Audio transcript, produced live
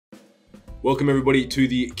Welcome everybody to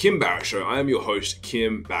the Kim Barrett Show. I am your host,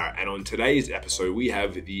 Kim Barrett, and on today's episode, we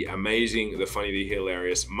have the amazing, the funny, the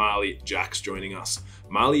hilarious Marley Jaxx joining us.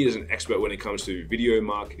 Marley is an expert when it comes to video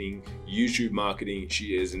marketing, YouTube marketing.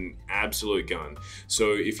 She is an absolute gun.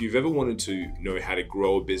 So if you've ever wanted to know how to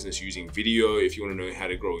grow a business using video, if you want to know how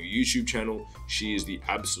to grow a YouTube channel, she is the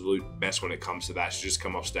absolute best when it comes to that. She just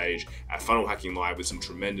come off stage at Funnel Hacking Live with some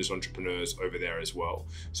tremendous entrepreneurs over there as well.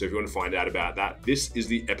 So if you want to find out about that, this is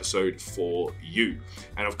the episode for you.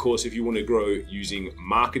 And of course, if you want to grow using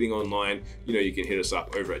marketing online, you can hit us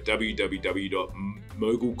up over at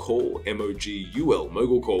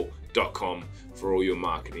mogulcall.com for all your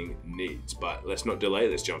marketing needs. But let's not delay,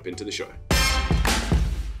 let's jump into the show.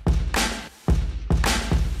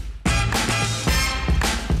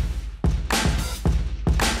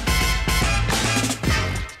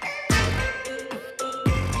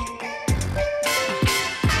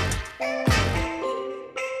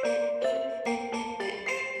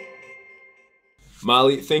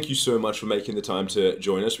 Marley, thank you so much for making the time to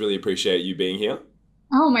join us. Really appreciate you being here.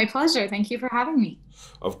 Oh, my pleasure. Thank you for having me.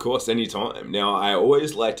 Of course, anytime. Now, I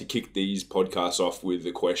always like to kick these podcasts off with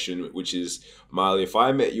the question, which is, Marley, if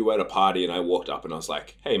I met you at a party and I walked up and I was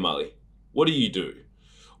like, hey, Marley, what do you do?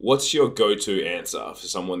 What's your go-to answer for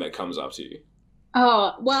someone that comes up to you?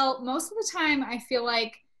 Oh, well, most of the time I feel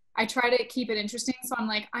like I try to keep it interesting. So I'm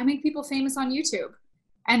like, I make people famous on YouTube.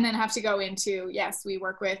 And then have to go into, yes, we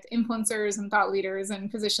work with influencers and thought leaders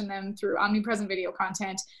and position them through omnipresent video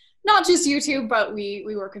content, not just YouTube, but we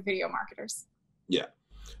work with video marketers. Yeah,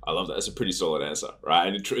 I love that. That's a pretty solid answer, right?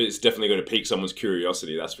 And it's definitely going to pique someone's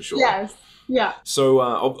curiosity, that's for sure. Yes, yeah. So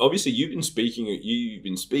obviously you've been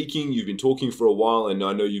talking for a while, and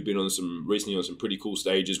I know you've been recently on some pretty cool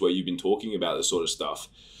stages where you've been talking about this sort of stuff.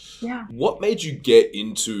 Yeah. What made you get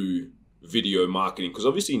into video marketing? Because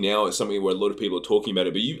obviously now it's something where a lot of people are talking about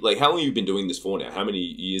it, but how long have you been doing this for now? How many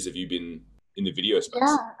years have you been in the video space?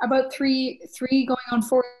 Yeah, about three going on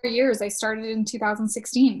 4 years. I started in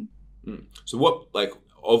 2016. So what,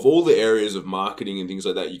 of all the areas of marketing and things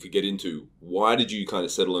like that you could get into, why did you kind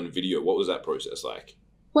of settle on video? What was that process like?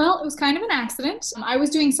 Well, it was kind of an accident. I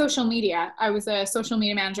was doing social media. I was a social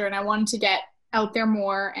media manager, and I wanted to get out there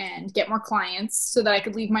more and get more clients so that I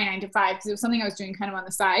could leave my 9 to 5, because it was something I was doing kind of on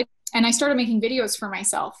the side. And I started making videos for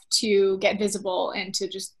myself to get visible and to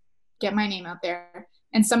just get my name out there.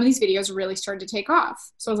 And some of these videos really started to take off.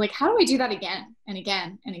 So I was like, how do I do that again and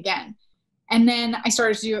again and again? And then I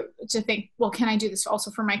started to think, well, can I do this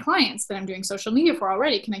also for my clients that I'm doing social media for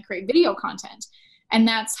already? Can I create video content? And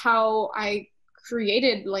that's how I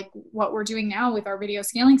created what we're doing now with our video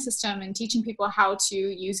scaling system and teaching people how to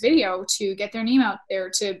use video to get their name out there,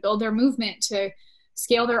 to build their movement, to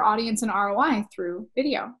scale their audience and ROI through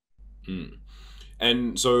video.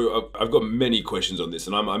 And so I've got many questions on this,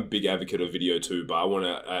 and I'm a big advocate of video too, but I want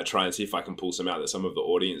to try and see if I can pull some out that some of the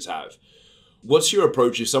audience have. What's your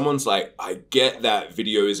approach if someone's like, I get that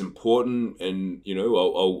video is important, and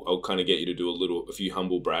I'll kind of get you to do a few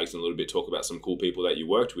humble brags and a little bit talk about some cool people that you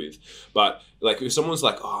worked with, but if someone's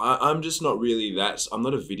like, oh, I'm just not really I'm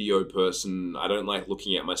not a video person, I don't like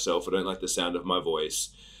looking at myself, I don't like the sound of my voice,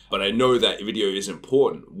 but I know that video is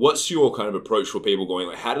important. What's your kind of approach for people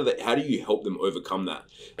going, how do you help them overcome that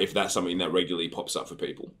if that's something that regularly pops up for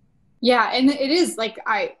people? Yeah, and it is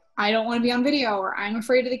I don't want to be on video, or I'm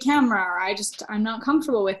afraid of the camera, or I'm not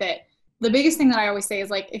comfortable with it. The biggest thing that I always say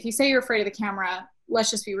is if you say you're afraid of the camera,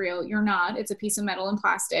 let's just be real. You're not. It's a piece of metal and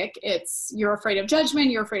plastic. You're afraid of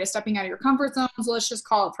judgment. You're afraid of stepping out of your comfort zone. So let's just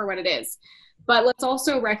call it for what it is. But let's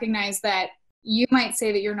also recognize that you might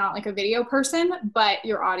say that you're not a video person, but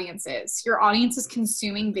your audience is. Your audience is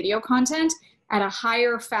consuming video content at a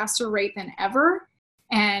higher, faster rate than ever.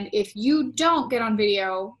 And if you don't get on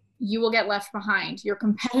video, you will get left behind. Your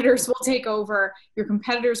competitors will take over. Your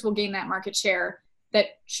competitors will gain that market share that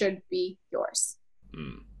should be yours.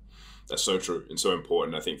 That's so true and so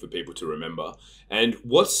important, I think, for people to remember. And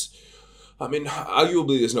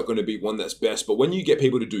arguably there's not going to be one that's best, but when you get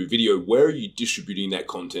people to do video, where are you distributing that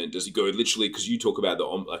content? Does it go literally, because you talk about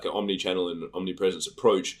an omni-channel and omnipresence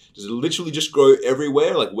approach, does it literally just go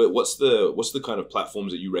everywhere? What's the kind of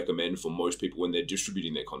platforms that you recommend for most people when they're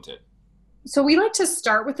distributing their content? So we like to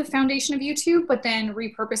start with the foundation of YouTube, but then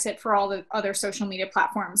repurpose it for all the other social media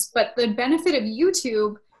platforms. But the benefit of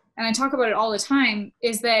YouTube, and I talk about it all the time,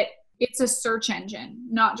 is that it's a search engine,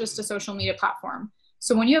 not just a social media platform.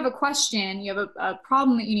 So when you have a question, you have a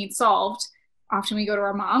problem that you need solved, often we go to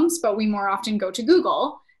our moms, but we more often go to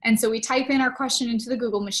Google. And so we type in our question into the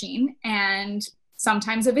Google machine, and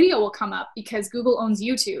sometimes a video will come up because Google owns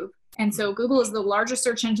YouTube. And so Google is the largest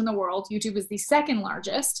search engine in the world. YouTube is the second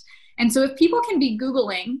largest. And so if people can be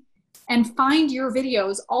Googling and find your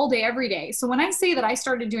videos all day, every day. So when I say that I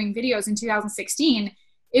started doing videos in 2016,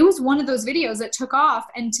 it was one of those videos that took off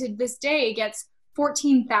and to this day gets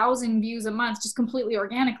 14,000 views a month just completely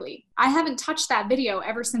organically. I haven't touched that video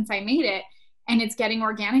ever since I made it, and it's getting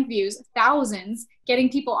organic views, thousands, getting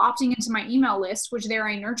people opting into my email list, which there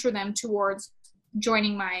I nurture them towards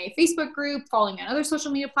joining my Facebook group, following me on other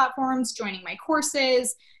social media platforms, joining my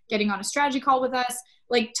courses, getting on a strategy call with us.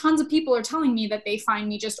 Like tons of people are telling me that they find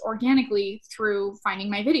me just organically through finding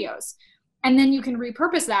my videos. And then you can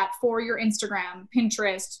repurpose that for your Instagram,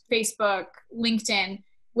 Pinterest, Facebook, LinkedIn,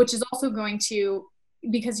 which is also going to,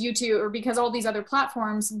 because YouTube or because all these other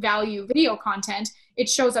platforms value video content, it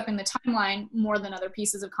shows up in the timeline more than other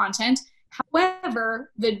pieces of content.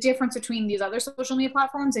 However, the difference between these other social media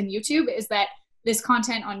platforms and YouTube is that this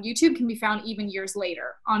content on YouTube can be found even years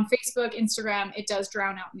later. On Facebook, Instagram, it does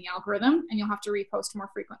drown out in the algorithm and you'll have to repost more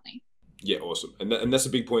frequently. Yeah, awesome. And that's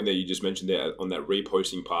a big point that you just mentioned there on that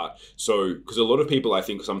reposting part. So, because a lot of people, I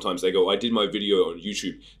think sometimes they go, I did my video on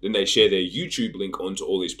YouTube, then they share their YouTube link onto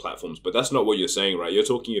all these platforms. But that's not what you're saying, right? You're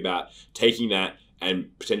talking about taking that and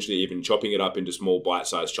potentially even chopping it up into small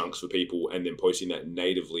bite-sized chunks for people and then posting that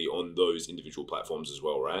natively on those individual platforms as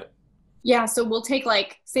well, right? Yeah, so we'll take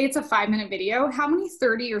like, say it's a 5-minute video. How many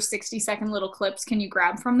 30 or 60-second little clips can you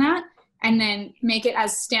grab from that? And then make it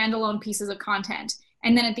as standalone pieces of content.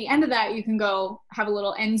 And then at the end of that, you can go have a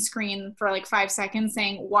little end screen for like 5 seconds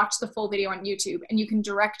saying, watch the full video on YouTube. And you can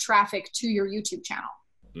direct traffic to your YouTube channel.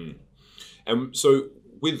 Mm. And so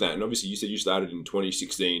with that, and obviously you said you started in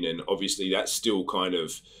 2016, and obviously that's still kind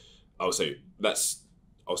of, I'll say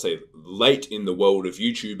late in the world of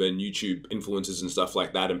YouTube and YouTube influencers and stuff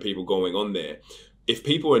like that and people going on there. If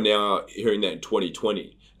people are now hearing that in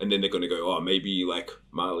 2020 and then they're going to go, oh, maybe like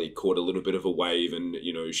Marley caught a little bit of a wave and,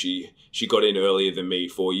 you know, she got in earlier than me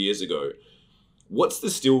 4 years ago. What's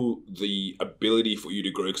the ability for you to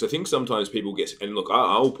grow? Because I think sometimes people get, and look,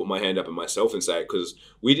 I'll put my hand up at myself and say it, because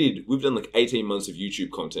we've done like 18 months of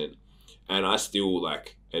YouTube content and I still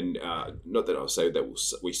like, and not that I'll say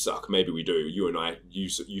that we suck. Maybe we do. You and I,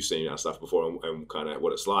 you've seen our stuff before and kind of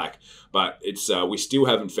what it's like. But it's we still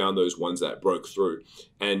haven't found those ones that broke through.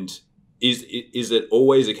 And is it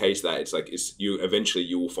always a case that it's like you eventually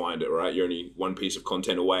you will find it, right? You're only one piece of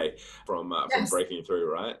content away from breaking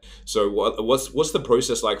through, right? So what's the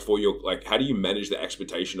process like for your, like, how do you manage the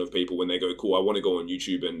expectation of people when they go, cool, I want to go on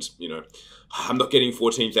YouTube and, you know, I'm not getting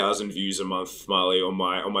 14,000 views a month, Marley, on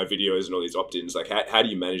my videos and all these opt-ins. Like, how do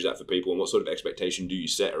you manage that for people, and what sort of expectation do you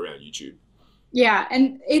set around YouTube? Yeah,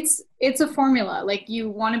 and it's a formula. Like,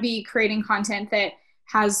 you want to be creating content that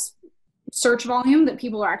has search volume, that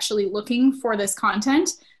people are actually looking for this content.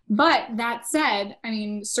 But that said, I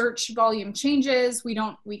mean, search volume changes. We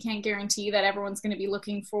can't guarantee that everyone's going to be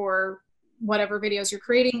looking for whatever videos you're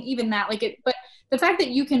creating, even that, but the fact that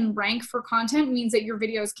you can rank for content means that your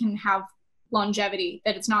videos can have longevity,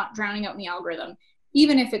 that it's not drowning out in the algorithm,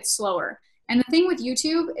 even if it's slower. And the thing with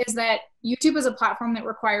YouTube is that YouTube is a platform that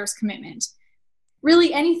requires commitment.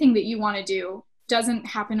 Really, anything that you want to do doesn't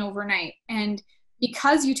happen overnight. And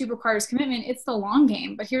because YouTube requires commitment, it's the long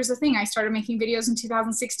game. But here's the thing, I started making videos in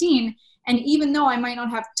 2016, and even though I might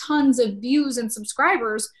not have tons of views and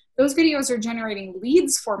subscribers, those videos are generating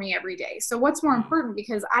leads for me every day. So what's more important?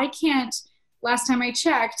 Because I can't, last time I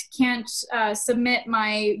checked, can't submit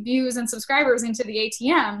my views and subscribers into the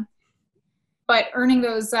ATM, but earning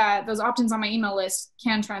those opt-ins on my email list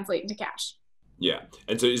can translate into cash. Yeah.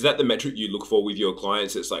 And so is that the metric you look for with your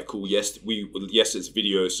clients? It's like, cool, yes, it's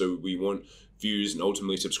video, so we want views and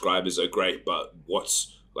ultimately subscribers are great, but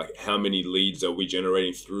what's, like, how many leads are we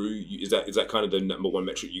generating through? Is that kind of the number one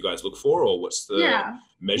metric you guys look for, or what's the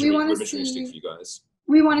measuring stick for you guys?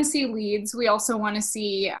 We want to see leads. We also want to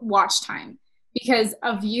see watch time, because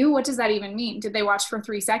a view, what does that even mean? Did they watch for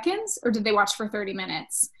 3 seconds or did they watch for 30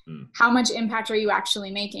 minutes? How much impact are you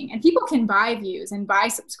actually making? And people can buy views and buy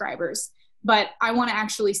subscribers, but I want to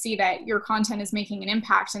actually see that your content is making an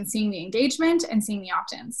impact and seeing the engagement and seeing the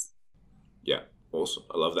opt-ins. Yeah. Awesome.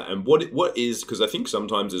 I love that. And what is, because I think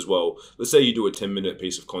sometimes as well, let's say you do a 10-minute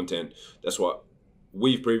piece of content. That's what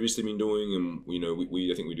we've previously been doing. And, you know,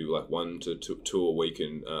 I think we do like 1 to 2 a week,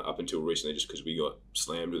 and up until recently, just because we got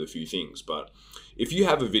slammed with a few things. But if you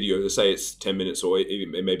have a video, let's say it's 10 minutes or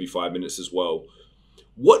even maybe 5 minutes as well,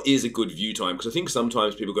 what is a good view time? Because I think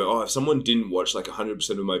sometimes people go, oh, if someone didn't watch like 100%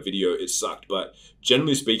 of my video, it sucked. But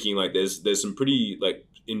generally speaking, like there's some pretty like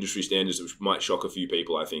industry standards which might shock a few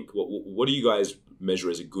people, I think. What do you guys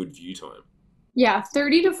measure as a good view time? Yeah,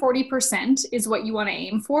 30 to 40% is what you want to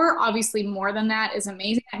aim for. Obviously, more than that is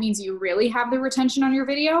amazing. That means you really have the retention on your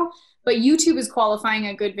video. But YouTube is qualifying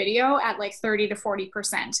a good video at like 30 to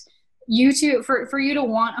 40%. YouTube, for you to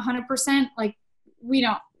want 100%, like we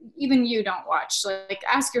don't, even you don't watch, like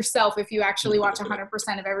ask yourself if you actually watch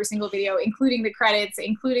 100% of every single video, including the credits,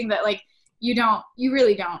 including that, like you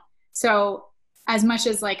really don't. So as much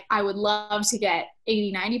as like I would love to get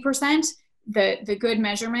 80-90%, the good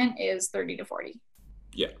measurement is 30 to 40.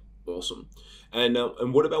 Yeah, awesome. And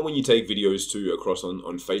what about when you take videos too across on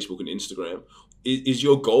Facebook and Instagram? Is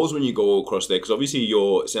your goals when you go across there? Because obviously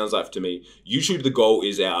it sounds like to me, YouTube, the goal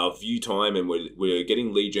is our view time, and we're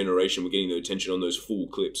getting lead generation, we're getting the attention on those full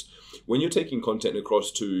clips. When you're taking content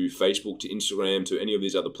across to Facebook, to Instagram, to any of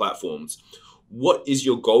these other platforms, what is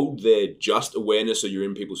your goal there? Just awareness so you're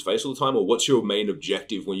in people's face all the time? Or what's your main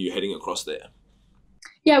objective when you're heading across there?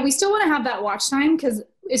 Yeah, we still want to have that watch time, because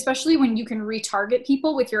especially when you can retarget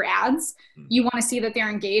people with your ads, you want to see that they're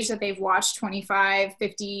engaged, that they've watched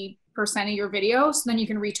 25-50% of your video. So then you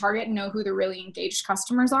can retarget and know who the really engaged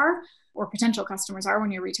customers are or potential customers are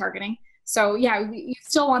when you're retargeting. So yeah, you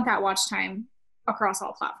still want that watch time across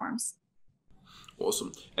all platforms.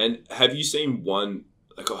 Awesome. And have you seen one,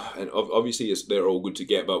 like, and obviously they're all good to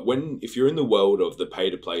get, but if you're in the world of the pay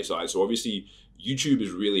to play side, so obviously YouTube is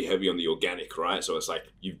really heavy on the organic, right? So it's like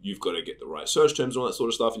you've got to get the right search terms and all that sort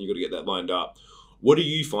of stuff, and you've got to get that lined up. What are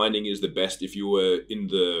you finding is the best if you were in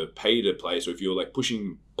the pay to play? So if you're like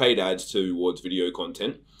pushing paid ads towards video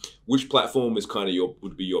content, which platform is kind of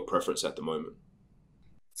would be your preference at the moment?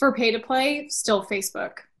 For pay to play, still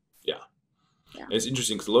Facebook. Yeah. And it's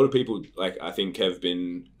interesting because a lot of people, like, I think have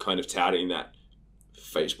been kind of touting that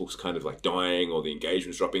Facebook's kind of like dying or the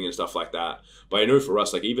engagement's dropping and stuff like that. But I know for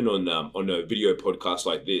us, like even on a video podcast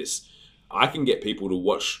like this, I can get people to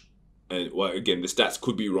watch, and well, again, the stats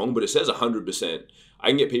could be wrong, but it says 100%. I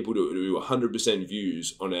can get people to do 100%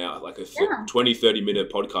 views on our like a 20-30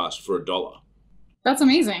 minute podcast for $1. That's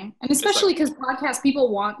amazing. And especially because podcast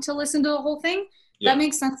people want to listen to the whole thing. That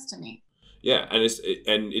makes sense to me. Yeah, and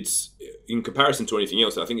it's in comparison to anything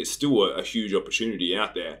else, I think it's still a huge opportunity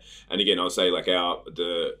out there. And again, I'll say like I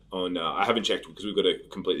haven't checked because we've got a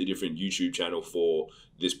completely different YouTube channel for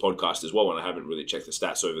this podcast as well, and I haven't really checked the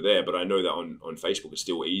stats over there. But I know that on Facebook it's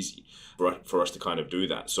still easy for us to kind of do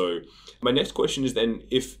that. So my next question is then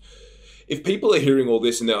if people are hearing all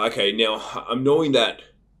this and they're like, okay, now I'm knowing that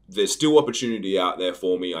there's still opportunity out there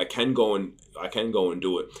for me, I can go and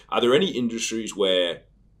do it. Are there any industries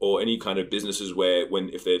or any kind of businesses where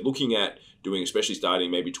if they're looking at doing, especially starting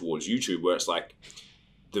maybe towards YouTube, where it's like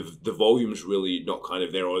the volume's really not kind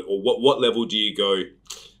of there, or what level do you go,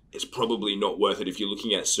 it's probably not worth it if you're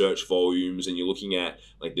looking at search volumes and you're looking at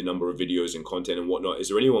like the number of videos and content and whatnot? Is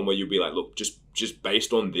there anyone where you'll be like, look, just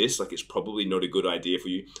based on this, like it's probably not a good idea for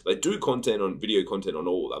you? Like do video content on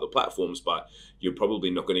all other platforms, but you're probably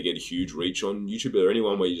not going to get a huge reach on YouTube. Is there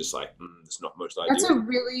anyone where you're just like, it's not most ideal?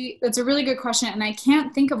 That's a really good question. And I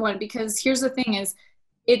can't think of one, because here's the thing is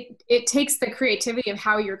it takes the creativity of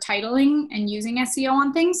how you're titling and using SEO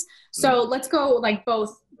on things. So let's go like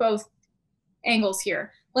both angles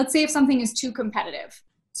here. Let's say if something is too competitive.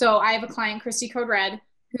 So I have a client, Christy Code Red,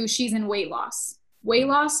 who she's in weight loss. Weight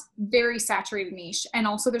loss, very saturated niche. And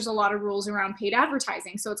also there's a lot of rules around paid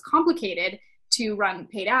advertising. So it's complicated to run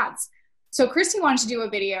paid ads. So Christy wanted to do a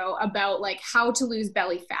video about like how to lose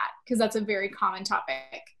belly fat, because that's a very common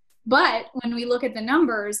topic. But when we look at the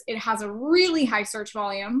numbers, it has a really high search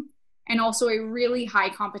volume and also a really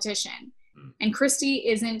high competition. And Christy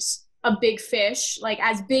isn't a big fish, like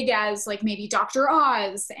as big as like maybe Dr.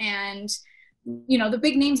 Oz and, you know, the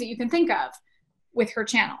big names that you can think of with her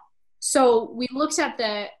channel. So we looked at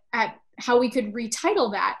how we could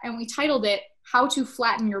retitle that, and we titled it How to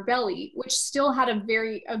Flatten Your Belly, which still had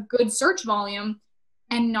a good search volume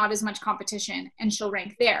and not as much competition, and she'll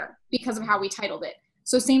rank there because of how we titled it.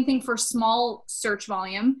 So same thing for small search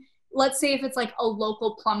volume. Let's say if it's like a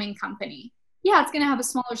local plumbing company, yeah, it's going to have a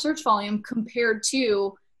smaller search volume compared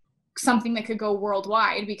to something that could go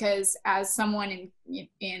worldwide, because as someone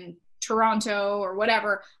in Toronto or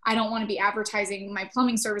whatever, I don't want to be advertising my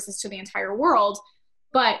plumbing services to the entire world,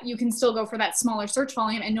 but you can still go for that smaller search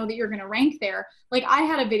volume and know that you're going to rank there. Like I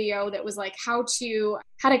had a video that was like how to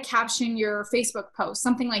caption your Facebook post,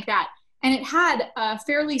 something like that. And it had a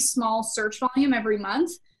fairly small search volume every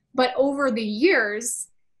month, but over the years,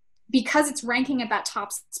 because it's ranking at that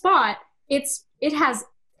top spot, it has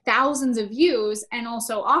thousands of views and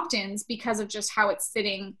also opt-ins because of just how it's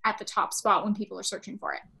sitting at the top spot when people are searching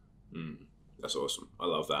for it. That's awesome. I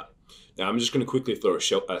love that. Now I'm just going to quickly throw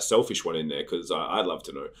a selfish one in there, because I'd love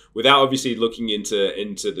to know, without obviously looking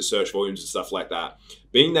into the search volumes and stuff like that,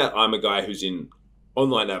 being that I'm a guy who's in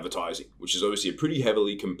online advertising, which is obviously a pretty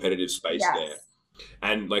heavily competitive space there.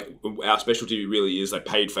 And like our specialty really is like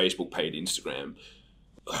paid Facebook, paid Instagram.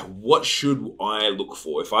 what should I look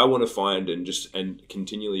for if I want to find and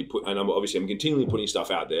continually put, and I'm continually putting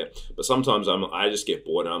stuff out there, but sometimes I just get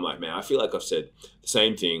bored and I'm like, man, I feel like I've said the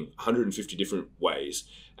same thing 150 different ways,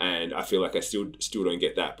 and I feel like I still don't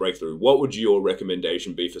get that breakthrough. What would your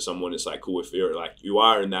recommendation be for someone that's like, cool, if you're like, you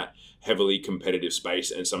are in that heavily competitive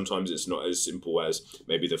space, and sometimes it's not as simple as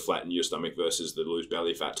maybe the flatten your stomach versus the lose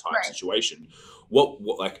belly fat type situation. What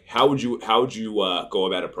like how would you go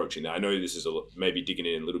about approaching that? I know this is maybe digging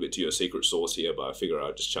in a little bit to your secret sauce here, but I figure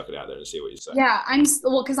I'll just chuck it out there and see what you say. Yeah,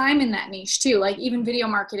 because I'm in that niche too, like even video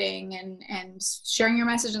marketing and sharing your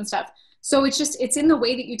message and stuff. So it's in the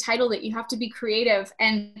way that you titled it. You have to be creative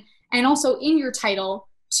and also in your title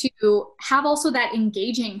to have also that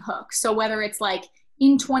engaging hook. So whether it's like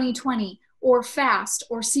in 2020 or fast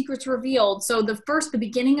or secrets revealed. So the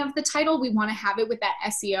beginning of the title, we want to have it with that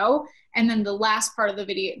SEO. And then the last part of the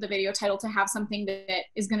video title to have something that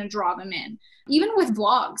is going to draw them in. Even with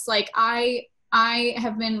vlogs, like I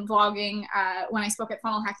have been vlogging when I spoke at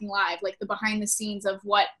Funnel Hacking Live, like the behind the scenes of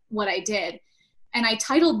what I did. And I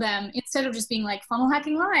titled them, instead of just being like Funnel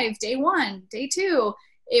Hacking Live, day 1, day 2,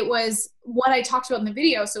 it was what I talked about in the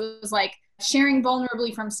video. So it was like sharing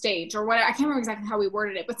vulnerably from stage or what, I can't remember exactly how we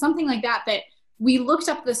worded it, but something like that we looked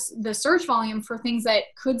up the search volume for things that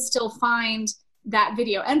could still find that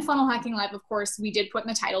video. And Funnel Hacking Live, of course, we did put in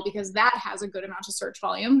the title because that has a good amount of search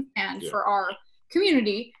volume. And for our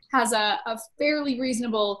community has a fairly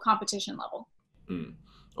reasonable competition level.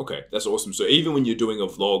 Okay, that's awesome. So even when you're doing a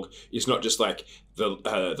vlog, it's not just like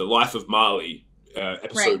the life of Marley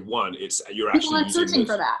episode 1. It's you're actually searching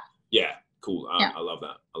for that. Yeah, cool. I love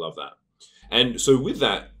that. I love that. And so with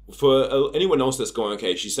that, for anyone else that's going,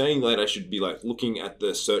 okay, she's saying that I should be like looking at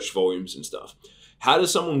the search volumes and stuff. How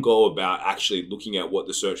does someone go about actually looking at what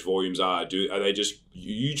the search volumes are? Are they just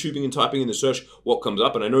YouTubing and typing in the search what comes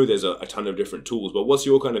up? And I know there's a ton of different tools, but what's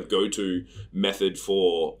your kind of go-to method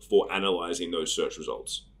for analyzing those search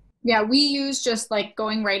results? Yeah, we use just like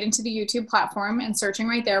going right into the YouTube platform and searching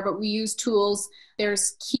right there, but we use tools.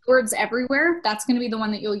 There's keywords everywhere. That's going to be the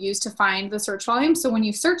one that you'll use to find the search volume. So when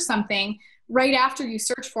you search something, right after you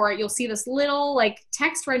search for it, you'll see this little like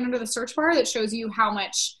text right under the search bar that shows you how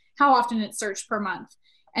often it's searched per month.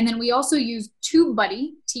 And then we also use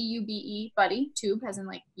TubeBuddy, T-U-B-E, Buddy, Tube as in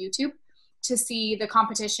like YouTube, to see the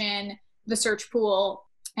competition, the search pool,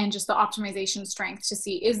 and just the optimization strength to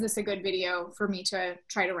see, is this a good video for me to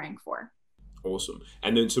try to rank for? Awesome.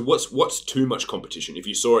 And then, so what's too much competition? If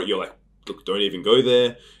you saw it, you're like, look, don't even go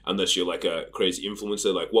there unless you're like a crazy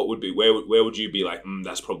influencer. Like what would be, where would you be like,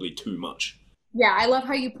 that's probably too much? Yeah, I love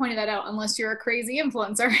how you pointed that out, unless you're a crazy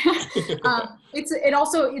influencer.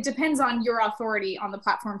 It depends on your authority on the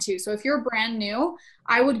platform too. So if you're brand new,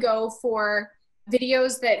 I would go for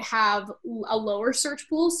videos that have a lower search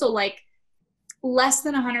pool. So like less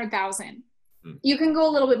than 100,000. You can go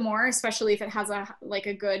a little bit more, especially if it has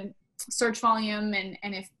a good search volume and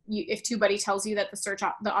if TubeBuddy tells you that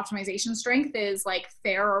the optimization strength is like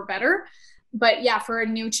fair or better. But yeah, for a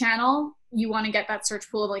new channel, you want to get that search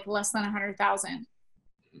pool of like less than 100,000.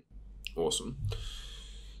 Awesome.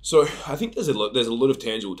 So I think there's a lot of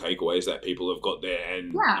tangible takeaways that people have got there,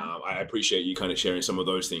 and I appreciate you kind of sharing some of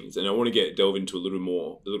those things. And I want to delve into a little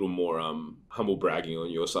more humble bragging on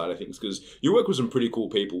your side of things, because you work with some pretty cool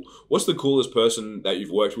people. What's the coolest person that you've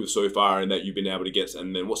worked with so far, and that you've been able to get?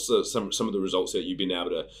 And then what's some of the results that you've been able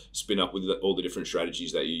to spin up with all the different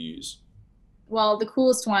strategies that you use? Well, the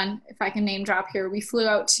coolest one, if I can name drop here, we flew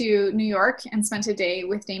out to New York and spent a day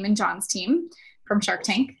with Damon John's team from Shark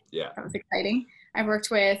Tank. Yeah, that was exciting. I've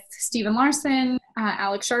worked with Steven Larson,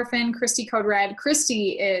 Alex Sharfin, Christy Code Red.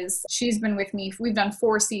 She's been with me. We've done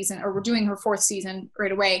 4 seasons, or we're doing her 4th season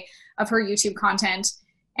right away of her YouTube content.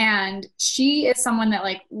 And she is someone that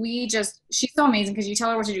she's so amazing, because you tell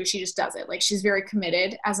her what to do, she just does it. Like, she's very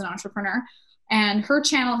committed as an entrepreneur. And her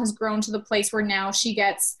channel has grown to the place where now she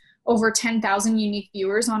gets over 10,000 unique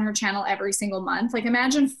viewers on her channel every single month. Like,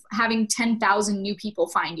 imagine having 10,000 new people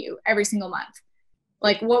find you every single month.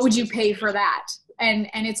 Like, what would you pay for that? And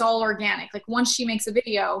it's all organic. Like, once she makes a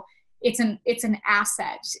video, it's an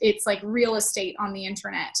asset. It's like real estate on the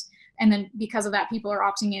internet. And then because of that, people are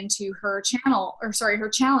opting into her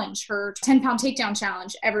challenge, her 10-pound takedown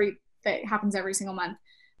challenge that happens every single month.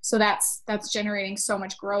 So that's generating so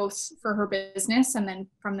much growth for her business. And then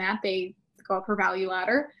from that, they go up her value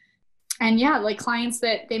ladder. And yeah, like clients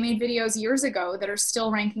that they made videos years ago that are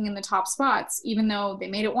still ranking in the top spots, even though they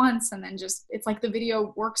made it once, and then it's like the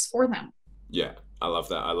video works for them. Yeah, I love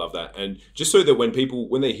that. I love that. And just so that when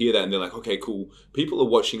they hear that and they're like, okay, cool, people are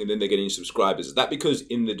watching and then they're getting subscribers, is that because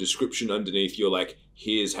in the description underneath you're like,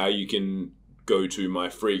 here's how you can go to my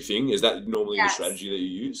free thing. Is that normally the Yes. strategy that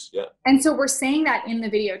you use? Yeah. And so we're saying that in the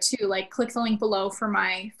video too, like click the link below for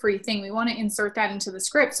my free thing. We want to insert that into the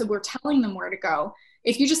script. So we're telling them where to go.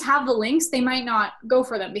 If you just have the links, they might not go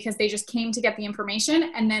for them because they just came to get the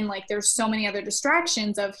information. And then like there's so many other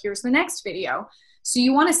distractions of here's the next video. So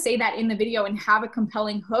you want to say that in the video and have a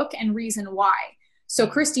compelling hook and reason why. So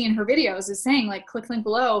Christy in her videos is saying like, click link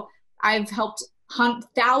below. I've helped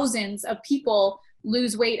thousands of people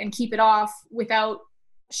lose weight and keep it off without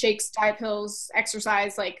shakes, diet pills,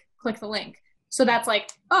 exercise, like click the link. So that's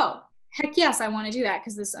like, oh, heck yes, I want to do that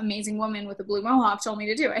because this amazing woman with a blue mohawk told me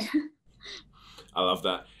to do it. I love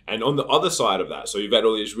that. And on the other side of that, so you've had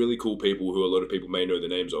all these really cool people who a lot of people may know the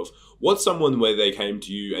names of. What's someone where they came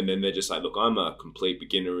to you and then they're just like, look, I'm a complete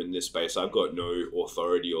beginner in this space. I've got no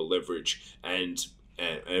authority or leverage. And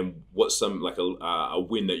what's some like a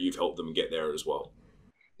win that you've helped them get there as well?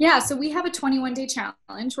 Yeah, so we have a 21-day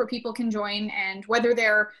challenge where people can join, and whether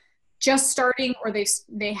they're just starting or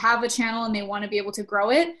they have a channel and they want to be able to grow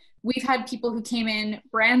it. We've had people who came in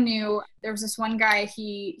brand new. There was this one guy,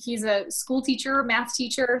 he's a school teacher, math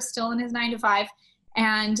teacher, still in his 9 to 5.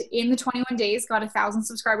 And in the 21 days, got 1,000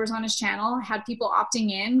 subscribers on his channel, had people opting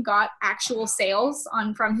in, got actual sales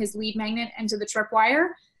from his lead magnet and to the tripwire.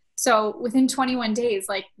 So within 21 days,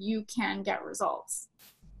 like you can get results.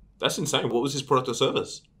 That's insane. What was his product or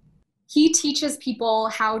service? He teaches people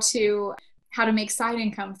how to make side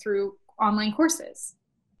income through online courses.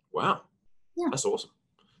 Wow. Yeah. That's awesome.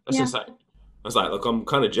 That's insane. I was like, look, I'm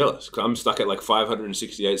kind of jealous because I'm stuck at like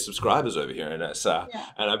 568 subscribers over here, and that's and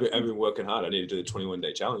I've been working hard. I need to do the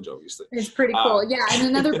 21-day challenge, obviously. It's pretty cool, yeah. And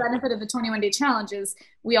another benefit of the 21-day challenge is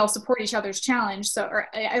we all support each other's challenge. So, or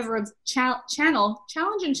everyone's challenge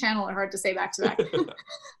and channel are hard to say back to back.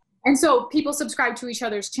 And so people subscribe to each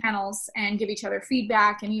other's channels and give each other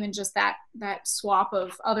feedback, and even just that swap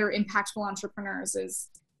of other impactful entrepreneurs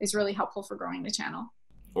is really helpful for growing the channel.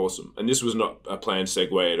 Awesome. And this was not a planned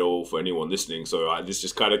segue at all for anyone listening, so this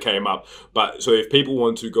just kind of came up. But so if people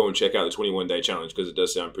want to go and check out the 21-day challenge, because it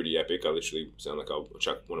does sound pretty epic, I literally sound like I'll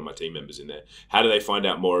chuck one of my team members in there. How do they find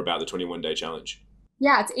out more about the 21-day challenge?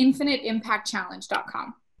 Yeah, it's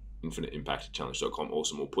infiniteimpactchallenge.com. infiniteimpactchallenge.com.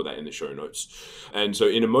 Awesome. We'll put that in the show notes. And so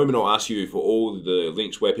in a moment, I'll ask you for all the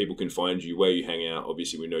links where people can find you, where you hang out.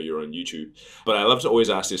 Obviously, we know you're on YouTube. But I love to always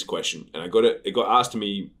ask this question. And it got asked to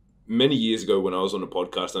me many years ago when I was on a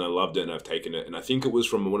podcast, and I loved it and I've taken it. And I think it was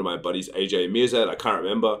from one of my buddies, AJ Mirzad. I can't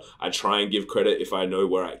remember. I try and give credit if I know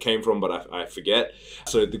where it came from, but I forget.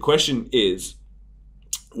 So the question is,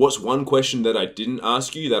 what's one question that I didn't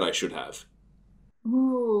ask you that I should have?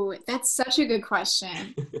 Ooh, that's such a good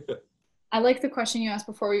question. I like the question you asked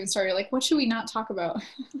before we even started. Like, what should we not talk about?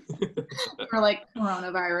 Or like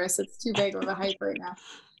coronavirus. It's too big of a hype right now.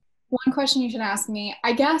 One question you should ask me,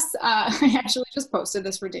 I guess, I actually just posted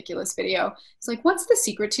this ridiculous video. It's like, what's the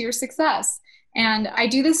secret to your success? And I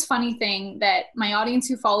do this funny thing that my audience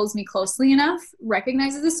who follows me closely enough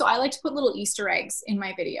recognizes this. So I like to put little Easter eggs in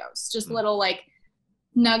my videos, just little like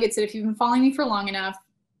nuggets that if you've been following me for long enough,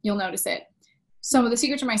 you'll notice it. So the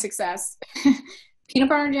secret to my success, peanut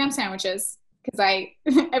butter and jam sandwiches, because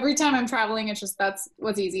every time I'm traveling, that's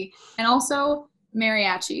what's easy. And also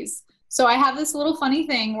mariachis. So I have this little funny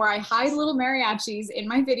thing where I hide little mariachis in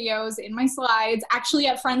my videos, in my slides, actually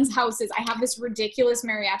at friends' houses. I have this ridiculous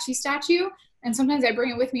mariachi statue, and sometimes I bring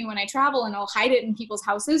it with me when I travel, and I'll hide it in people's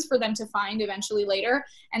houses for them to find eventually later.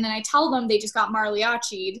 And then I tell them they just got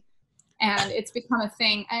mariachi'd, and it's become a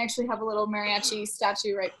thing. I actually have a little mariachi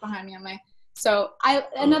statue right behind me on my... So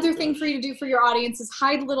another thing for you to do for your audience is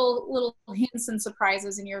hide little hints and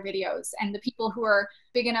surprises in your videos. And the people who are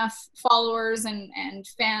big enough followers and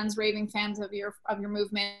fans, raving fans of your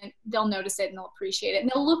movement, they'll notice it and they'll appreciate it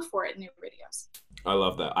and they'll look for it in your videos. I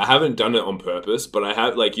love that. I haven't done it on purpose, but I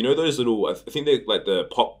have, like, you know, those little, I think they're like the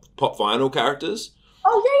pop vinyl characters.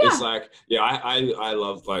 Oh, yeah. It's like, yeah, I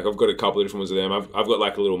love, like, I've got a couple of different ones of them. I've got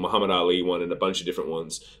like a little Muhammad Ali one and a bunch of different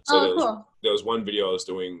ones. So cool. There was one video I was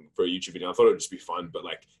doing for a YouTube video. I thought it would just be fun, but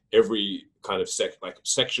like every kind of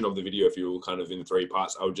section of the video, if you were kind of in 3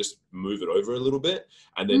 parts, I would just move it over a little bit,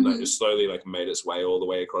 and then like just slowly like made its way all the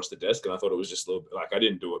way across the desk. And I thought it was just a little bit, like, I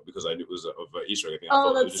didn't do it because I knew it was of an Easter egg thing.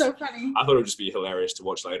 That's so funny. I thought it would just be hilarious to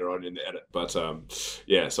watch later on in the edit. But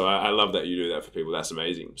yeah, so I love that you do that for people. That's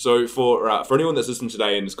amazing. So for anyone that's listened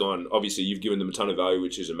today and has gone, obviously you've given them a ton of value,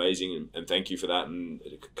 which is amazing, and thank you for that, and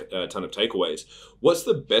a ton of takeaways. What's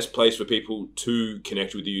the best place for people to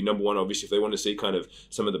connect with you? Number one, obviously, if they want to see kind of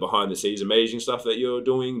some of the behind the scenes amazing stuff that you're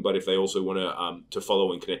doing, but if they also want to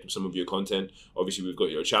follow and connect with some of your content, obviously we've got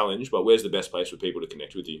your challenge, but where's the best place for people to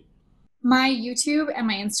connect with you? My YouTube and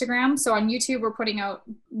my Instagram. So on YouTube, we're putting out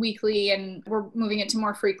weekly and we're moving it to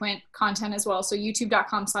more frequent content as well. So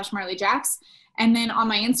youtube.com/Marley Jaxx. And then on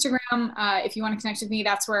my Instagram, if you want to connect with me,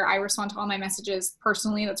 that's where I respond to all my messages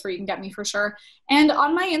personally. That's where you can get me for sure. And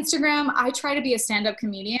on my Instagram, I try to be a stand-up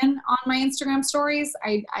comedian on my Instagram stories.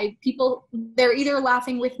 People, they're either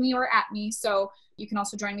laughing with me or at me. So you can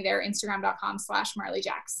also join me there, instagram.com/Marley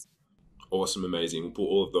Jaxx. Awesome, amazing. We'll put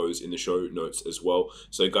all of those in the show notes as well.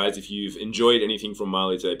 So guys, if you've enjoyed anything from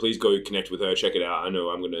Marley today, please go connect with her, check it out. I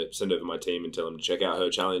know I'm going to send over my team and tell them to check out her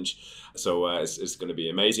challenge. So it's going to be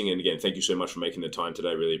amazing. And again, thank you so much for making the time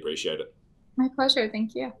today. Really appreciate it. My pleasure.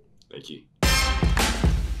 Thank you. Thank you.